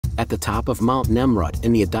At the top of Mount Nemrut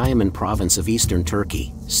in the Adıyaman province of eastern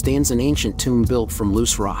Turkey, stands an ancient tomb built from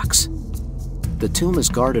loose rocks. The tomb is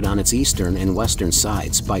guarded on its eastern and western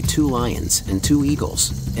sides by 2 lions and 2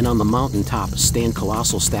 eagles, and on the mountain top stand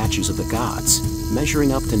colossal statues of the gods,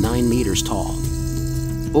 measuring up to 9 meters tall.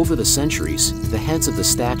 Over the centuries, the heads of the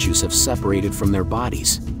statues have separated from their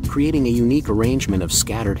bodies, creating a unique arrangement of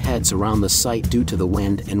scattered heads around the site due to the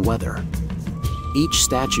wind and weather. Each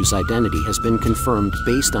statue's identity has been confirmed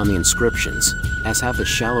based on the inscriptions, as have the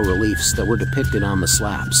shallow reliefs that were depicted on the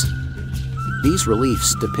slabs. These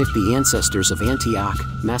reliefs depict the ancestors of Antioch,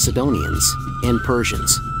 Macedonians, and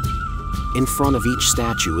Persians. In front of each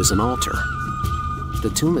statue is an altar.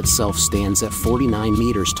 The tomb itself stands at 49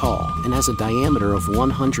 meters tall and has a diameter of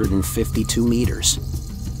 152 meters.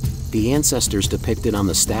 The ancestors depicted on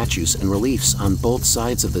the statues and reliefs on both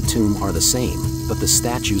sides of the tomb are the same, but the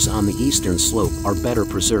statues on the eastern slope are better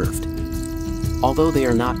preserved. Although they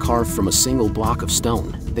are not carved from a single block of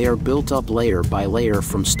stone, they are built up layer by layer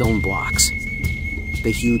from stone blocks.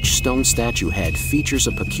 The huge stone statue head features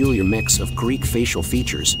a peculiar mix of Greek facial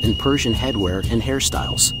features and Persian headwear and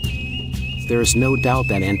hairstyles. There is no doubt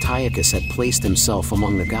that Antiochus had placed himself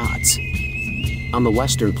among the gods. On the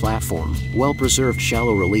western platform, well-preserved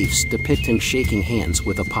shallow reliefs depict him shaking hands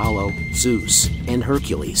with Apollo, Zeus, and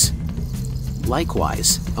Hercules.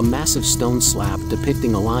 Likewise, a massive stone slab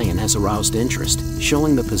depicting a lion has aroused interest,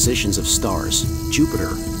 showing the positions of stars,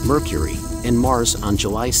 Jupiter, Mercury, and Mars on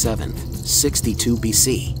July 7, 62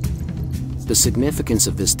 BC. The significance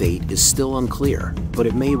of this date is still unclear, but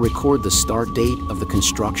it may record the start date of the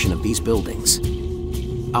construction of these buildings.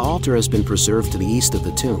 An altar has been preserved to the east of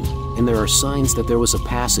the tomb, and there are signs that there was a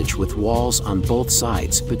passage with walls on both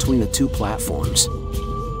sides between the 2 platforms.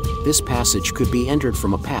 This passage could be entered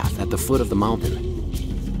from a path at the foot of the mountain.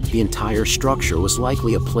 The entire structure was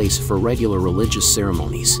likely a place for regular religious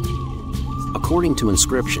ceremonies. According to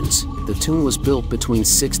inscriptions, the tomb was built between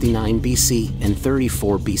 69 BC and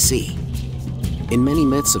 34 BC. In many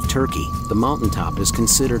myths of Turkey, the mountaintop is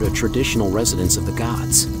considered a traditional residence of the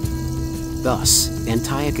gods. Thus,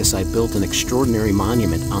 Antiochus I built an extraordinary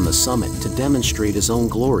monument on the summit to demonstrate his own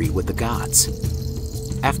glory with the gods.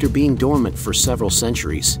 After being dormant for several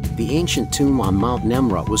centuries, the ancient tomb on Mount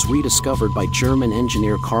Nemrut was rediscovered by German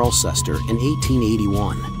engineer Carl Sester in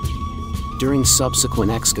 1881. During subsequent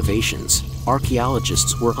excavations,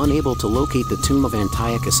 archaeologists were unable to locate the tomb of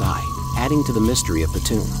Antiochus I, adding to the mystery of the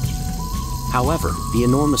tomb. However, the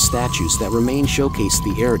enormous statues that remain showcase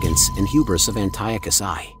the arrogance and hubris of Antiochus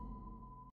I.